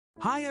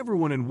Hi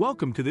everyone and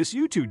welcome to this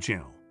YouTube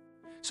channel.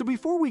 So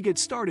before we get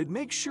started,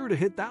 make sure to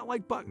hit that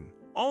like button.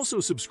 Also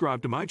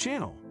subscribe to my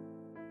channel.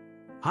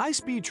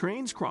 High-speed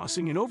trains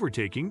crossing and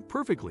overtaking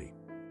perfectly.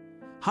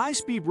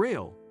 High-speed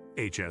rail,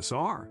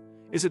 HSR,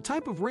 is a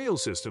type of rail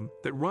system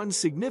that runs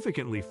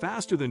significantly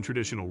faster than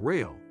traditional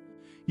rail,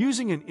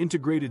 using an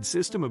integrated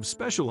system of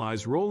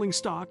specialized rolling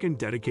stock and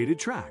dedicated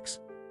tracks.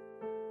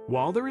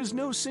 While there is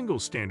no single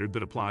standard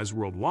that applies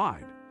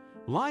worldwide,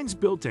 lines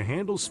built to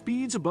handle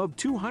speeds above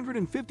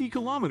 250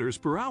 kilometers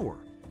per hour,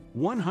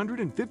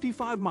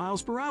 155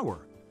 miles per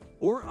hour,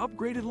 or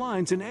upgraded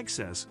lines in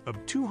excess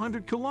of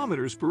 200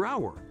 kilometers per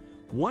hour,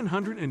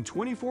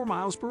 124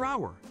 miles per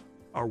hour,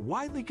 are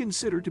widely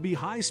considered to be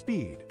high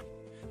speed.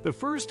 The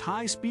first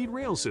high-speed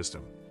rail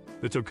system,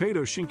 the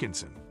Tokaido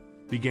Shinkansen,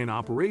 began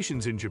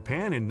operations in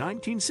Japan in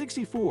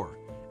 1964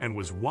 and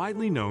was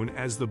widely known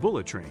as the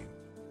bullet train.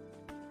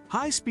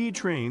 High-speed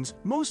trains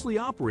mostly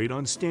operate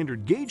on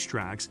standard gauge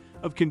tracks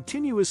of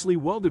continuously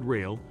welded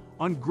rail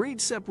on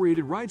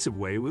grade-separated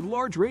rights-of-way with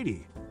large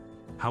radii.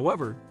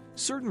 However,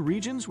 certain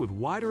regions with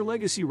wider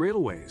legacy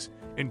railways,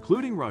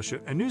 including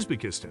Russia and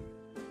Uzbekistan,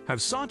 have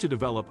sought to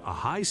develop a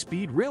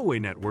high-speed railway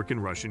network in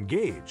Russian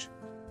gauge.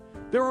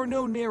 There are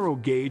no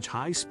narrow-gauge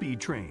high-speed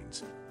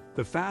trains.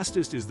 The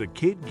fastest is the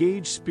Cape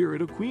Gauge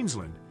Spirit of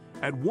Queensland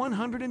at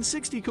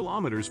 160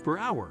 kilometers per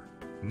hour,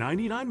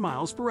 99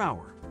 miles per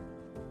hour.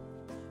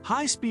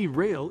 High-speed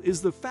rail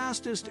is the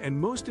fastest and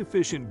most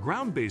efficient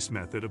ground-based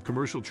method of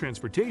commercial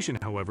transportation.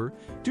 However,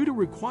 due to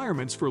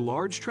requirements for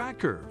large track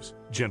curves,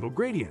 gentle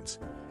gradients,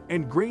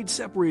 and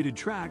grade-separated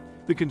track,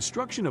 the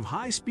construction of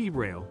high-speed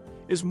rail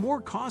is more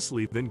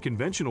costly than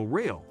conventional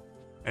rail,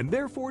 and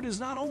therefore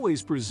does not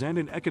always present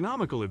an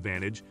economical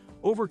advantage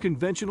over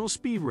conventional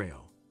speed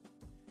rail.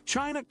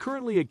 China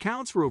currently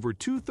accounts for over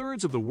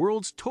two-thirds of the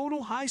world's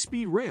total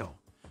high-speed rail,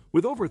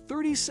 with over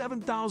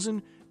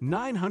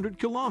 37,900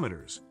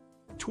 kilometers,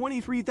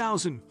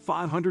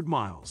 23,500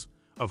 miles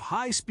of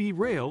high-speed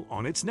rail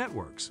on its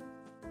networks.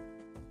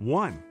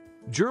 1.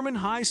 German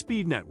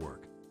High-Speed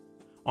Network.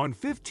 On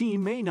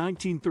 15 May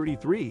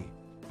 1933,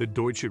 the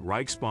Deutsche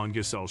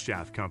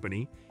Reichsbahngesellschaft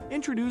Company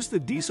introduced the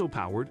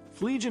diesel-powered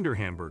Fliegender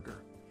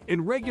Hamburger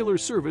in regular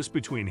service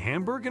between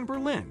Hamburg and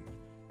Berlin,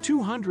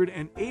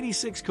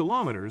 286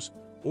 kilometers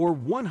or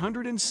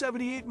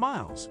 178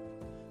 miles,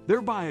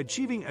 thereby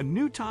achieving a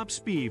new top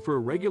speed for a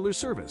regular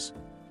service,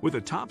 with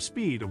a top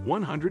speed of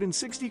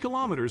 160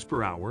 kilometers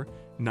per hour,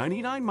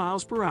 99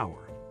 miles per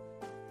hour.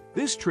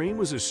 This train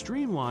was a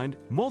streamlined,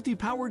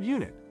 multi-powered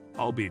unit,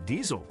 albeit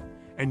diesel,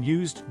 and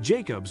used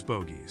Jacobs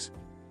bogies.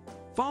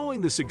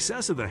 Following the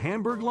success of the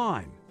Hamburg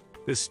line,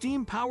 the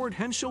steam-powered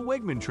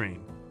Henschel-Wegmann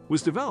train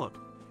was developed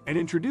and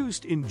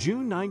introduced in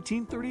June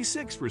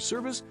 1936 for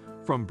service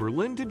from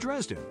Berlin to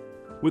Dresden,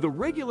 with a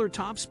regular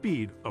top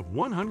speed of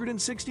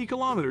 160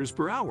 kilometers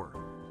per hour,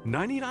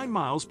 99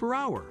 miles per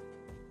hour.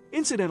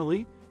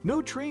 Incidentally, no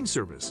train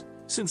service,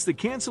 since the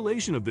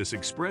cancellation of this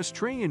express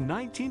train in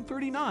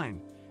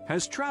 1939,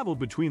 has traveled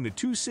between the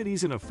two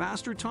cities in a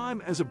faster time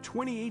as of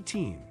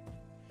 2018.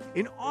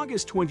 In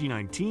August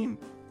 2019,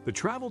 the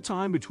travel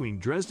time between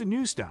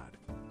Dresden-Neustadt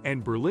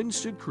and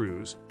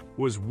Berlin-Stadtkreuz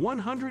was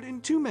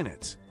 102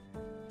 minutes.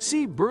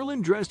 See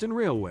Berlin-Dresden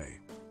Railway.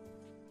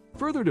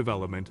 Further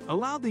development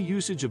allowed the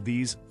usage of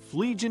these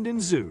Fliegenden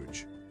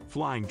Züge,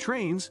 flying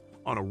trains,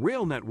 on a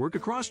rail network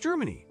across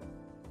Germany.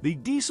 The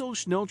Diesel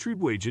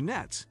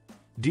Schnelltriebwagen-Netz,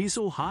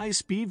 Diesel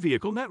High-Speed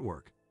Vehicle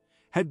Network,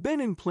 had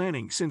been in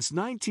planning since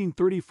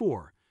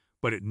 1934,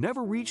 but it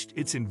never reached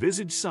its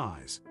envisaged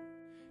size.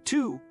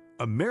 2.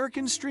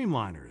 American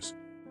Streamliners.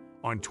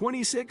 On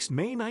 26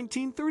 May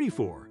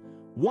 1934,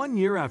 1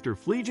 year after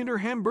Fliegender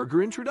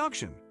Hamburger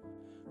introduction,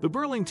 the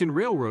Burlington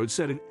Railroad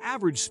set an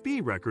average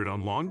speed record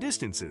on long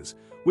distances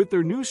with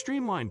their new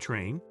streamlined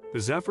train, the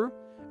Zephyr,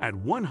 at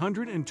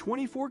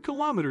 124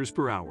 kilometers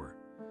per hour,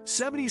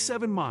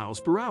 77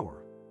 miles per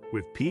hour,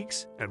 with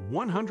peaks at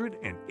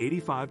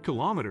 185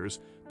 kilometers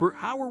per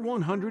hour,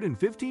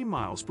 115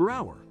 miles per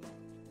hour.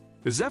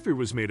 The Zephyr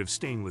was made of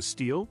stainless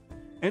steel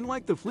and,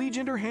 like the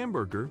Fliegender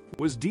Hamburger,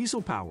 was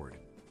diesel-powered,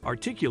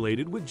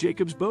 articulated with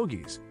Jacobs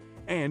bogies,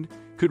 and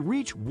could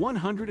reach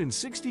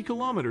 160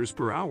 kilometers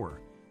per hour,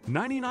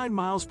 99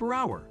 miles per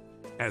hour,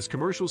 as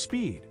commercial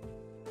speed.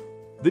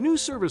 The new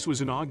service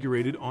was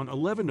inaugurated on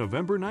 11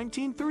 November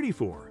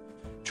 1934,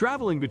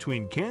 traveling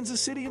between Kansas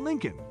City and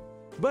Lincoln,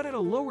 but at a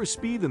lower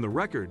speed than the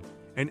record,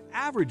 an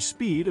average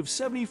speed of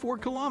 74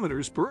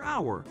 kilometers per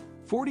hour,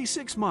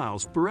 46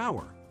 miles per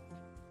hour.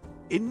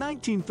 In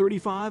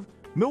 1935,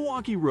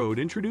 Milwaukee Road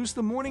introduced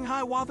the morning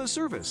Hiawatha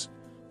service,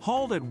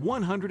 hauled at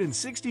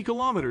 160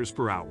 kilometers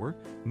per hour,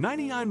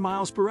 99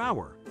 miles per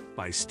hour,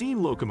 by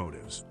steam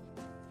locomotives.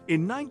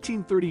 In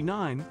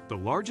 1939, the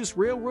largest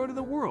railroad in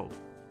the world,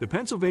 the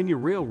Pennsylvania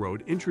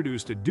Railroad,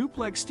 introduced a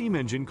duplex steam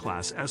engine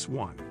Class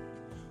S1,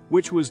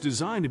 which was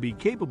designed to be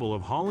capable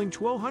of hauling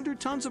 1,200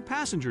 tons of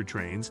passenger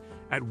trains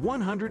at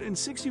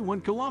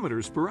 161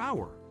 kilometers per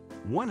hour,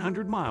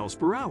 100 miles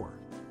per hour.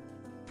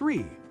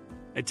 3.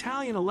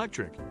 Italian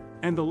Electric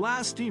and the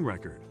last steam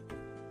record.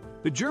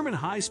 The German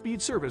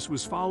high-speed service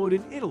was followed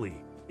in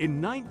Italy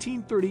in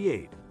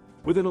 1938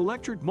 with an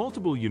electric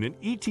multiple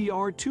unit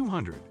ETR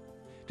 200,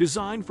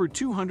 designed for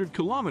 200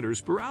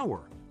 kilometers per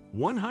hour,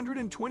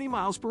 120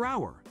 miles per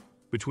hour,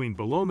 between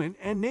Bologna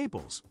and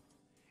Naples.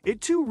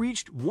 It too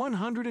reached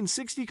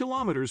 160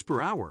 kilometers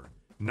per hour,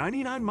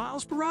 99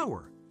 miles per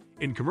hour,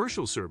 in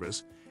commercial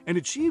service and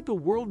achieved a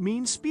world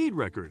mean speed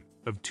record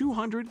of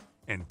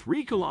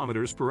 203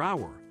 kilometers per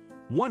hour,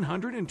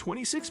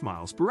 126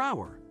 miles per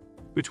hour,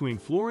 between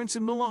Florence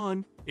and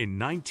Milan in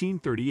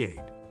 1938.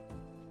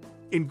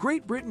 In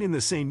Great Britain in the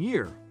same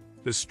year,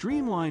 the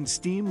streamlined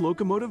steam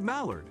locomotive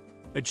Mallard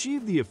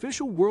achieved the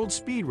official world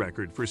speed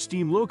record for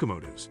steam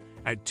locomotives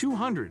at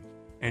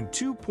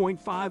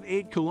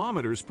 202.58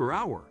 kilometers per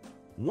hour,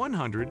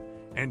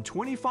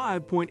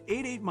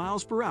 125.88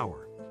 miles per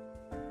hour.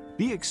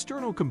 The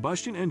external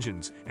combustion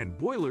engines and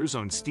boilers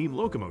on steam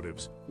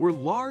locomotives were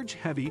large,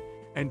 heavy,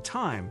 and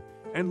time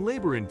and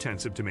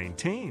labor-intensive to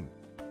maintain,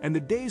 and the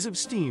days of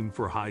steam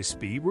for high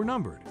speed were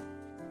numbered.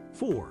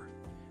 4.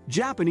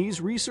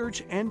 Japanese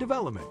research and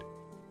development.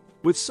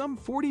 With some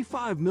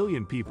 45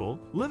 million people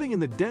living in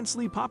the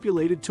densely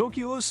populated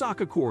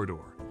Tokyo-Osaka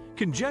corridor,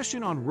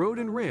 congestion on road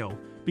and rail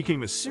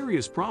became a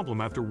serious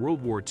problem after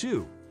World War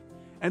II,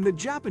 and the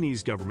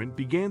Japanese government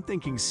began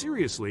thinking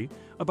seriously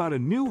about a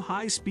new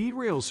high-speed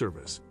rail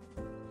service.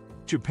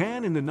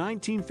 Japan in the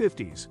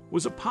 1950s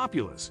was a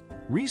populous,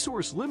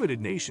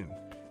 resource-limited nation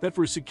that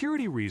for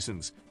security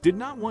reasons did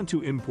not want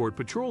to import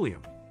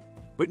petroleum,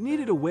 but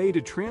needed a way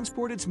to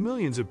transport its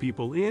millions of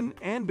people in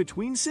and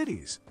between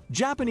cities.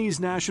 Japanese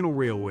National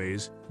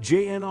Railways,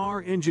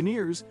 JNR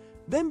engineers,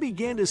 then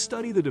began to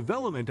study the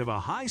development of a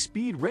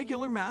high-speed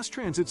regular mass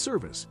transit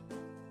service.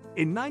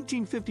 In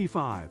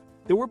 1955,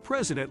 they were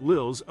present at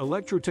Lille's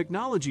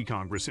Electrotechnology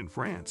Congress in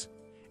France,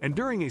 and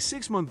during a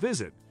 6-month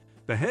visit,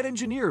 the head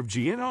engineer of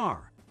GNR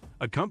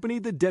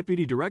accompanied the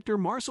deputy director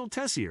Marcel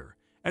Tessier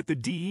at the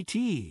DET,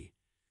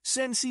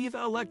 Sensive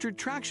Electric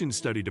Traction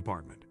Study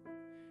Department.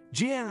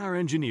 GNR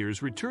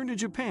engineers returned to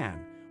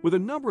Japan with a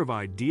number of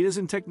ideas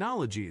and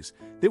technologies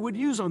they would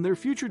use on their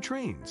future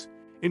trains,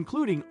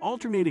 including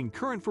alternating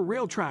current for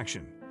rail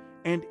traction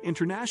and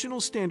international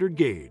standard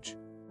gauge.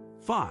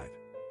 5.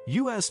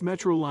 U.S.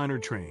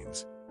 Metroliner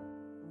trains.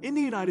 In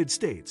the United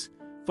States,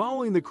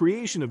 following the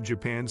creation of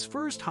Japan's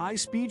first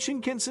high-speed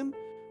Shinkansen,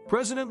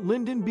 President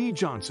Lyndon B.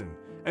 Johnson,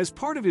 as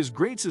part of his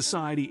Great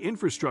Society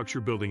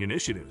infrastructure building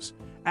initiatives,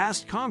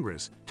 asked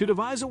Congress to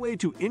devise a way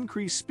to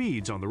increase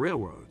speeds on the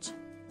railroads.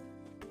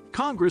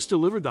 Congress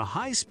delivered the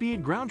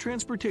High-Speed Ground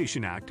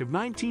Transportation Act of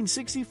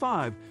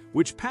 1965,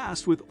 which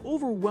passed with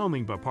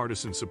overwhelming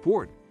bipartisan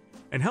support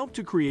and helped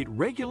to create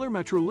regular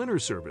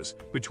Metroliner service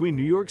between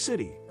New York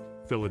City,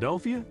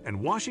 Philadelphia, and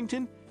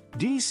Washington,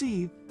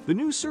 D.C. The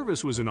new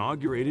service was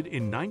inaugurated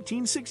in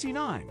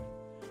 1969,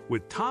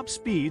 with top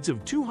speeds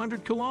of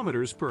 200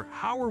 kilometers per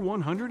hour,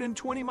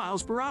 120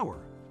 miles per hour,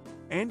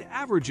 and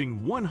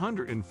averaging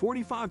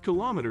 145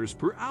 kilometers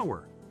per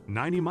hour,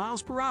 90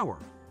 miles per hour,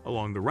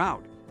 along the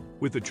route,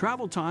 with the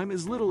travel time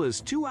as little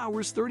as 2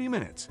 hours 30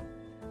 minutes.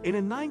 In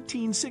a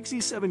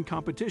 1967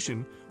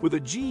 competition with a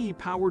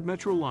GE-powered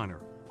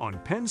Metroliner on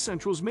Penn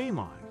Central's main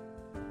line,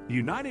 the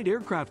United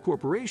Aircraft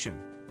Corporation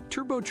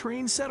Turbo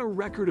Train set a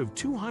record of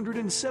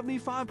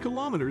 275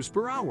 kilometers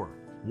per hour,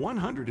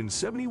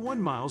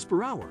 171 miles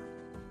per hour.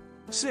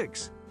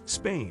 6.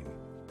 Spain.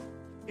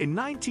 In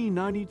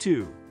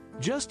 1992,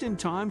 just in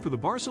time for the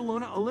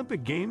Barcelona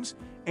Olympic Games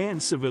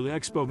and Seville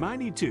Expo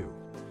 92,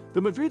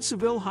 the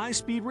Madrid-Seville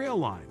high-speed rail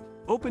line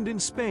opened in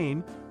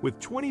Spain with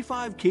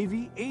 25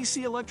 kV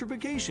AC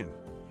electrification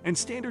and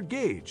standard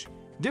gauge,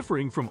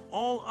 differing from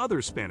all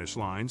other Spanish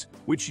lines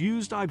which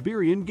used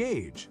Iberian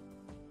gauge.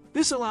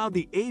 This allowed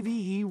the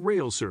AVE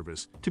rail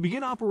service to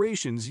begin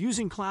operations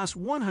using Class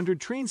 100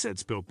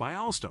 trainsets built by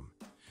Alstom,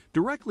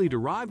 directly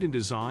derived in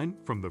design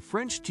from the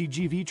French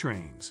TGV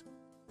trains.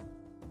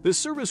 This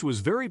service was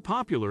very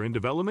popular and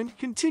development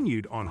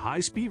continued on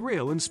high-speed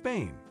rail in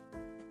Spain.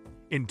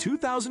 In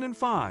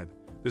 2005,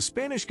 the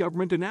Spanish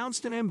government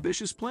announced an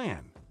ambitious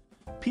plan,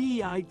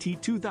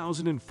 PEIT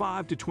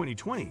 2005 to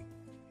 2020,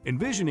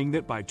 envisioning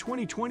that by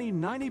 2020,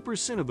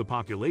 90% of the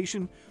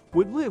population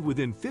would live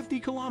within 50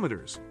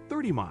 kilometers,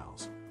 30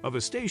 miles, of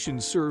a station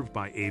served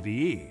by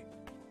AVE.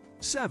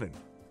 7.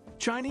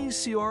 Chinese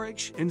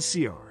CRH and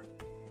CR.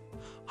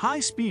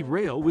 High-speed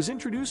rail was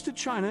introduced to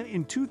China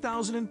in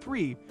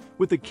 2003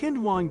 with the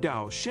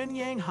Qinhuangdao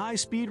Shenyang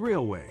High-Speed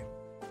Railway.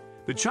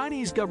 The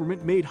Chinese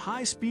government made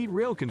high-speed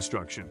rail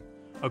construction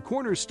a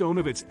cornerstone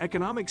of its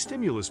economic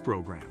stimulus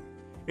program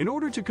in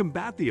order to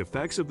combat the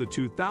effects of the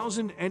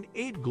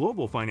 2008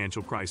 global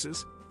financial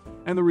crisis,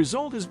 and the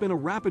result has been a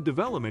rapid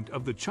development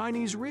of the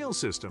Chinese rail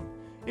system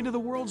into the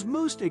world's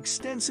most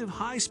extensive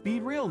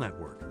high-speed rail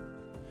network.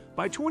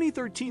 By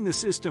 2013, the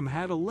system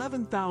had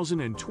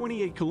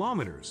 11,028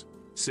 kilometers,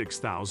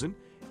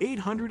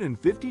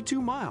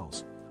 6,852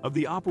 miles of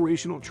the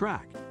operational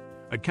track,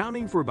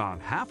 accounting for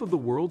about half of the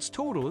world's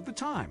total at the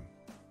time.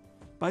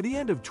 By the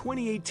end of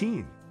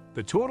 2018,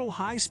 the total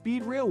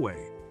high-speed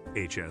railway,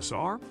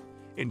 HSR,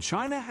 in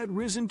China had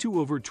risen to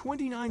over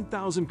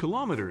 29,000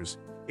 kilometers,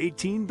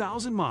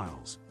 18,000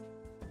 miles.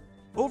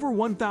 Over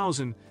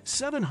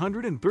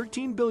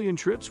 1,713 billion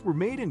trips were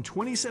made in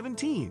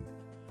 2017,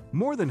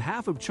 more than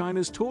half of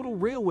China's total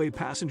railway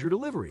passenger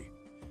delivery,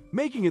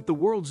 making it the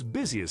world's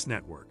busiest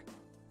network.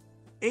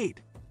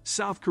 8.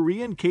 South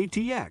Korean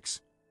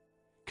KTX.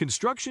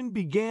 Construction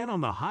began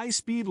on the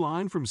high-speed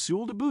line from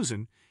Seoul to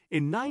Busan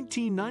in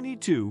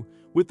 1992,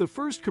 with the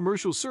first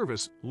commercial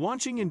service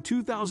launching in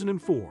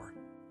 2004.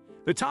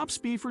 The top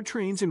speed for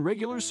trains in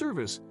regular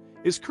service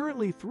is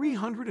currently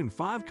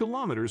 305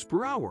 kilometers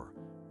per hour,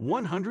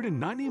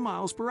 190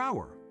 miles per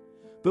hour,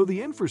 though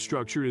the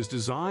infrastructure is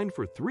designed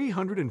for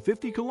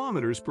 350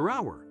 kilometers per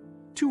hour,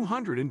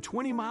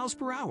 220 miles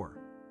per hour.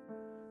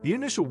 The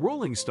initial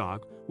rolling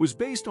stock was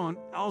based on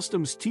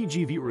Alstom's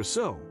TGV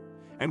Rousseau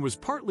and was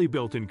partly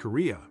built in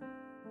Korea.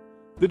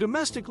 The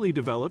domestically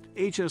developed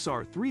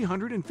HSR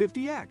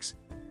 350X,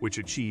 which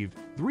achieved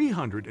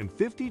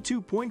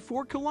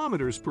 352.4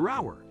 kilometers per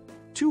hour,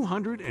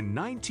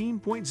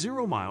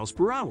 219.0 miles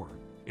per hour,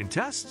 in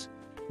tests,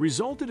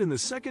 resulted in the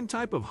second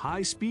type of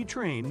high-speed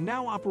train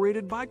now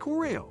operated by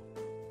Korail,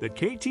 the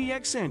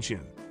KTX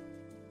Sanshin.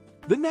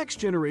 The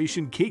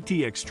next-generation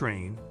KTX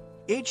train,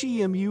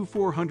 HEMU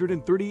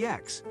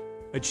 430X,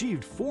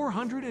 achieved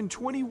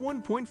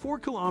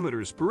 421.4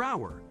 kilometers per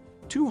hour,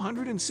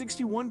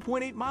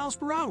 261.8 miles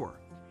per hour,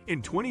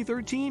 in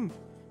 2013,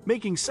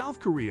 making South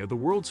Korea the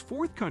world's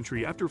fourth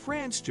country after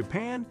France,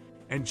 Japan,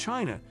 and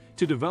China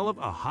to develop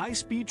a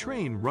high-speed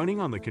train running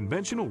on the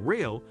conventional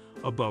rail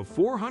above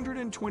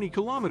 420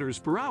 kilometers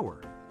per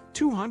hour,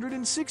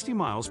 260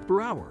 miles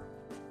per hour.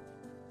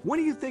 What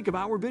do you think of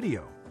our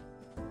video?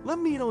 Let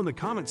me know in the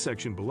comment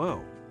section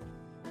below.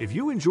 If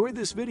you enjoyed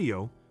this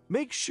video,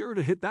 make sure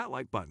to hit that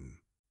like button.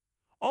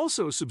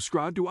 Also,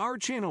 subscribe to our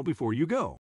channel before you go.